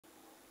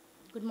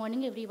Good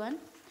morning, everyone.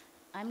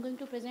 I'm going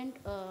to present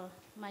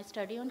my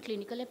study on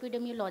clinical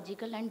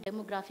epidemiological and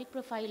demographic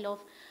profile of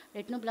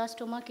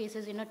retinoblastoma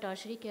cases in a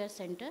tertiary care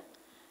center.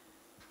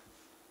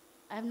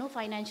 I have no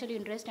financial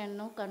interest and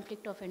no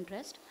conflict of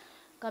interest.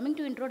 Coming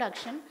to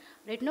introduction,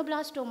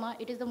 retinoblastoma,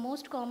 it is the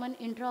most common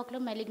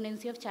intraocular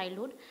malignancy of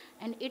childhood,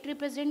 and it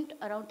represents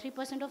around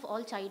 3% of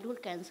all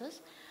childhood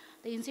cancers.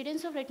 The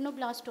incidence of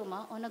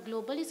retinoblastoma on a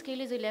global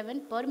scale is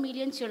 11 per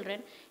million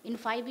children in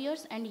 5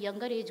 years and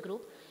younger age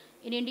group.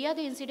 In India,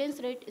 the incidence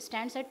rate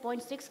stands at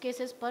 0.6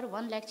 cases per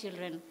 1 lakh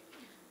children.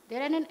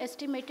 There are an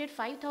estimated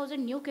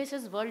 5,000 new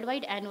cases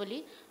worldwide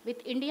annually, with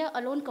India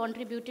alone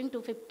contributing to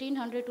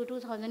 1,500 to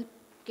 2,000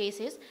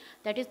 cases,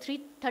 that is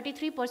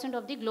 33%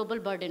 of the global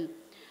burden.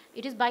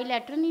 It is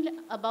bilateral in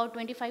about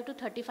 25 to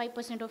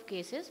 35% of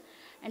cases,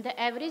 and the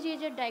average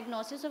age at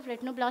diagnosis of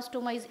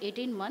retinoblastoma is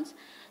 18 months,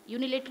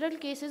 unilateral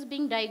cases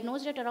being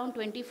diagnosed at around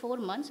 24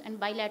 months, and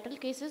bilateral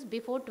cases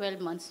before 12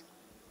 months.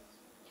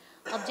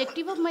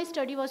 Objective of my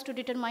study was to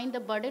determine the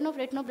burden of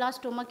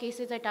retinoblastoma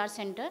cases at our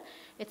center,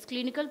 its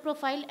clinical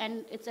profile,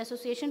 and its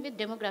association with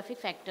demographic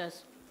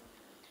factors.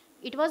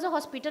 It was a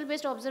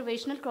hospital-based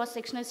observational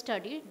cross-sectional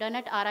study done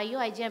at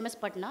AIOCMTC1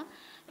 Patna.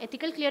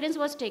 Ethical clearance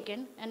was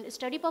taken, and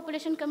study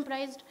population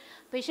comprised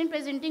patient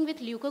presenting with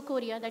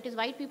leukocoria, that is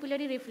white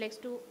pupillary reflex,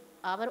 to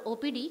our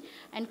OPD,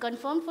 and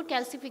confirmed for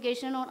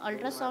calcification on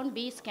ultrasound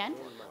B scan,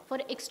 for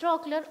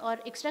extraocular or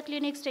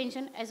extracranial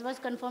extension, as was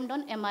confirmed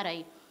on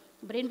MRI.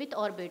 Brain with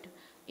orbit.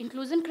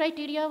 Inclusion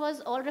criteria was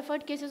all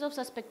referred cases of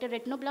suspected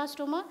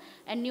retinoblastoma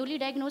and newly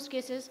diagnosed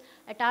cases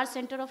at our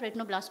center of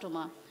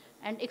retinoblastoma.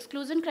 And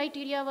exclusion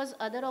criteria was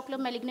other ocular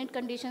malignant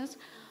conditions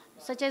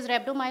such as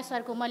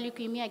rhabdomyosarcoma,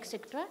 leukemia,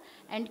 etc.,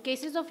 and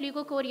cases of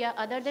leukocoria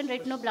other than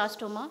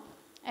retinoblastoma,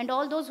 and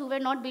all those who were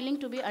not willing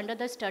to be under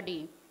the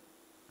study.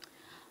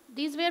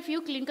 These were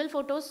few clinical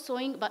photos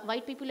showing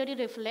white pupillary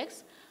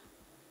reflex.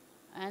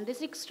 And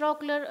this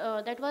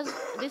extraocular,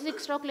 this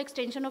extraocular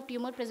extension of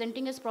tumor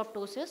presenting as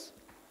proptosis.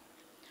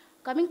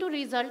 Coming to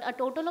result, a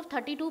total of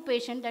 32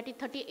 patients, that is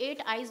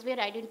 38 eyes, were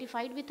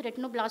identified with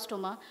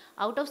retinoblastoma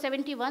out of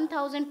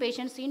 71,000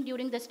 patients seen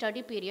during the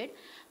study period,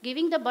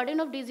 giving the burden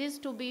of disease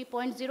to be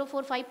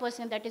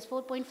 0.045%, that is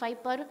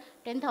 4.5 per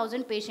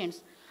 10,000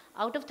 patients.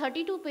 Out of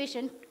 32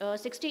 patients,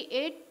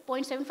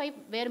 68.75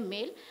 were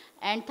male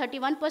and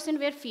 31%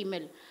 were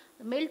female.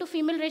 The male to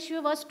female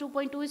ratio was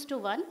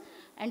 2.2:1,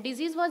 and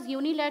disease was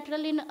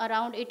unilateral in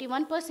around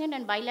 81%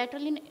 and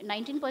bilateral in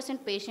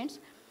 19% patients.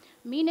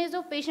 Mean age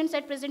of patients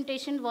at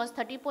presentation was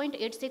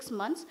 30.86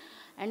 months,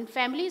 and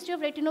family history of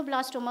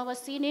retinoblastoma was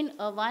seen in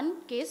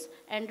one case,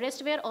 and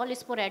rest were all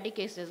sporadic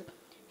cases.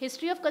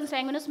 History of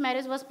consanguineous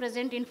marriage was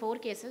present in 4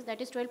 cases,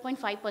 that is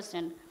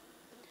 12.5%.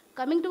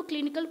 Coming to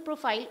clinical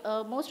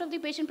profile, most of the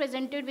patient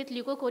presented with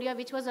leukocoria,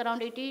 which was around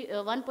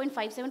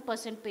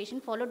 81.57%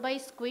 patient, followed by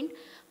squint,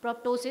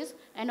 proptosis,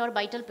 and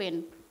orbital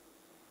pain.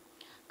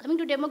 Coming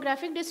to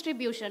demographic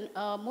distribution,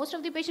 most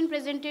of the patient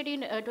presented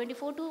in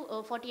 24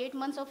 to 48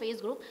 months of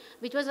age group,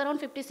 which was around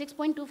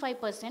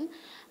 56.25%,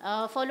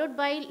 followed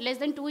by less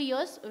than 2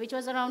 years, which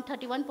was around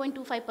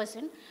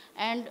 31.25%.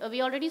 And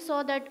we already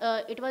saw that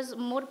it was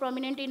more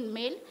prominent in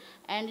male,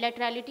 and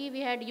laterality,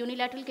 we had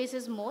unilateral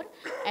cases more.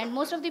 And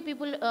most of the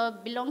people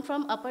belong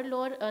from upper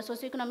lower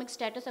socioeconomic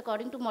status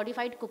according to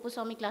modified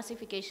Kupusomi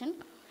classification.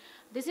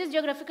 This is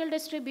geographical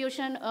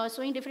distribution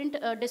showing different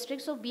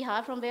districts of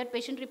Bihar from where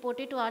patient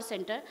reported to our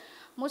center.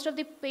 Most of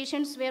the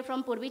patients were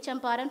from Purbi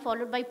Champaran,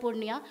 followed by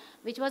Purnia,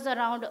 which was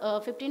around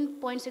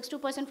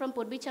 15.62% from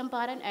Purbi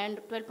Champaran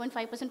and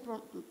 12.5%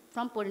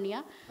 from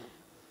Purnia.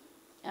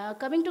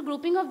 Coming to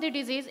grouping of the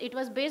disease, it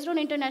was based on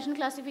international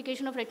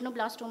classification of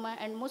retinoblastoma,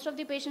 and most of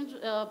the patients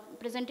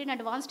present in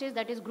advanced stage,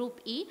 that is group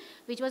E,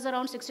 which was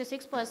around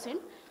 66%.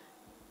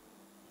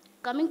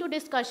 Coming to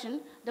discussion,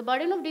 the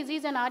burden of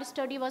disease in our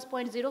study was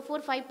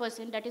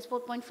 0.045%, that is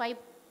 4.5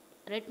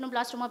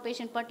 retinoblastoma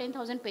patient per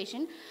 10,000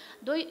 patient,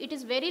 though it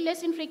is very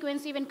less in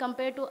frequency when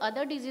compared to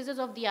other diseases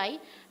of the eye,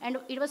 and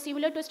it was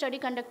similar to a study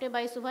conducted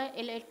by Subha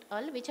et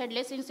al., which had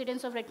less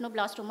incidence of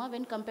retinoblastoma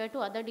when compared to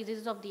other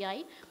diseases of the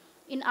eye.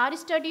 In our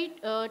study,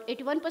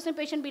 81%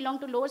 patient belonged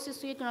to lower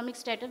socioeconomic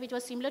status, which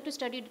was similar to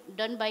study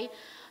done by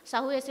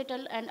Sahu et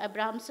al. And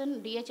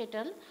Abrahamson DH et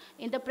al.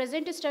 In the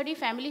present study,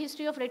 family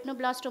history of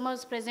retinoblastoma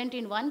was present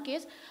in one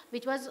case,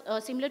 which was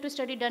similar to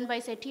study done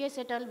by Sethi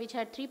et al., which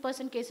had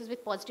 3% cases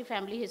with positive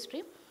family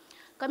history.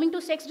 Coming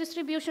to sex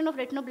distribution of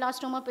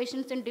retinoblastoma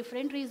patients in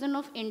different regions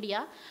of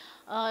India,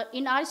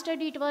 in our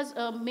study, it was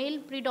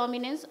male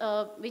predominance,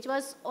 which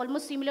was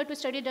almost similar to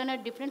study done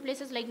at different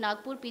places like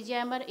Nagpur,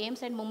 PGIMR,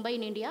 AIIMS, and Mumbai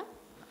in India.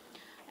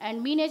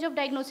 And mean age of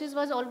diagnosis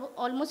was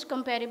almost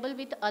comparable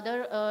with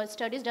other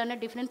studies done at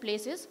different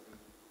places.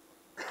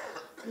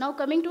 Now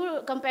coming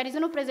to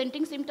comparison of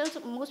presenting symptoms,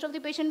 most of the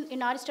patients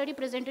in our study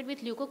presented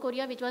with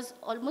leukocoria, which was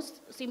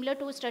almost similar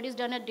to studies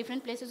done at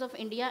different places of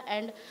India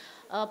and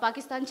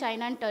Pakistan,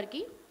 China, and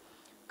Turkey.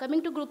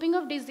 Coming to grouping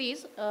of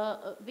disease,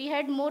 we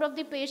had more of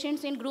the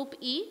patients in group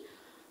E,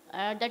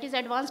 that is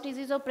advanced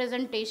disease of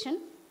presentation,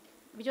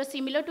 which was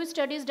similar to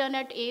studies done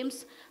at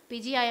AIIMS,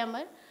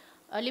 PGIMR.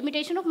 A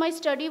limitation of my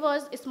study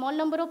was a small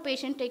number of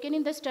patients taken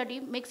in the study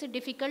makes it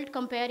difficult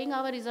comparing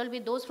our result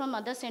with those from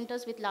other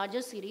centers with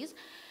larger series.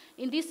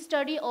 In this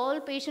study, all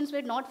patients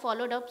were not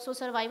followed up, so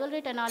survival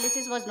rate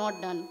analysis was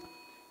not done.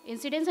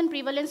 Incidence and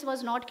prevalence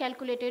was not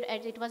calculated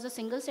as it was a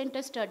single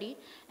center study,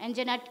 and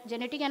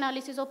genetic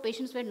analysis of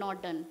patients were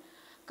not done.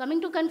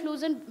 Coming to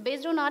conclusion,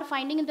 based on our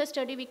finding in the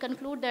study, we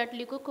conclude that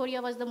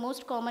leukochoria was the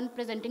most common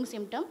presenting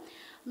symptom.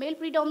 Male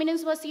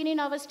predominance was seen in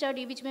our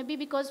study, which may be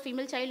because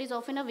female child is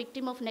often a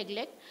victim of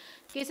neglect.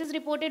 Cases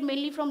reported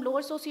mainly from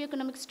lower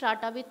socioeconomic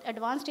strata with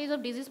advanced stage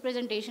of disease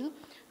presentation,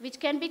 which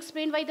can be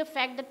explained by the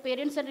fact that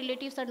parents and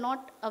relatives are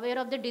not aware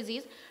of the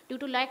disease due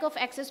to lack of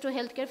access to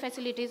healthcare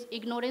facilities,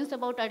 ignorance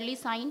about early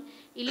sign,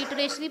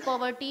 illiteracy,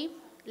 poverty,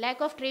 lack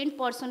of trained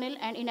personnel,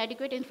 and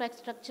inadequate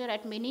infrastructure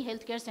at many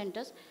healthcare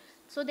centers.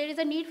 So there is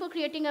a need for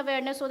creating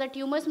awareness so that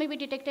tumors may be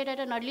detected at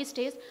an early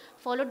stage,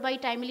 followed by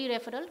timely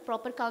referral,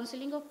 proper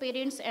counseling of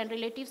parents and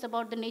relatives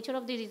about the nature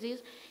of the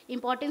disease,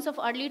 importance of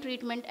early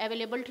treatment,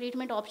 available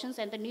treatment options,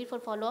 and the need for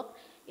follow-up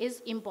is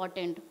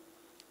important.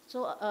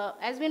 So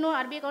as we know,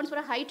 RB accounts for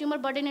a high tumor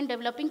burden in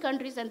developing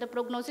countries, and the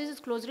prognosis is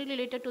closely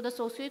related to the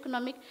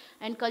socioeconomic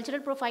and cultural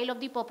profile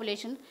of the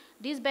population.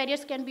 These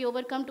barriers can be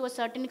overcome to a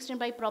certain extent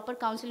by proper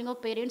counseling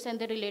of parents and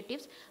their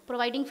relatives,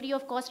 providing free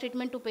of cost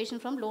treatment to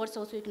patients from lower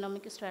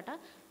socioeconomic strata.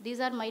 These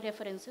are my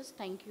references.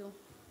 Thank you.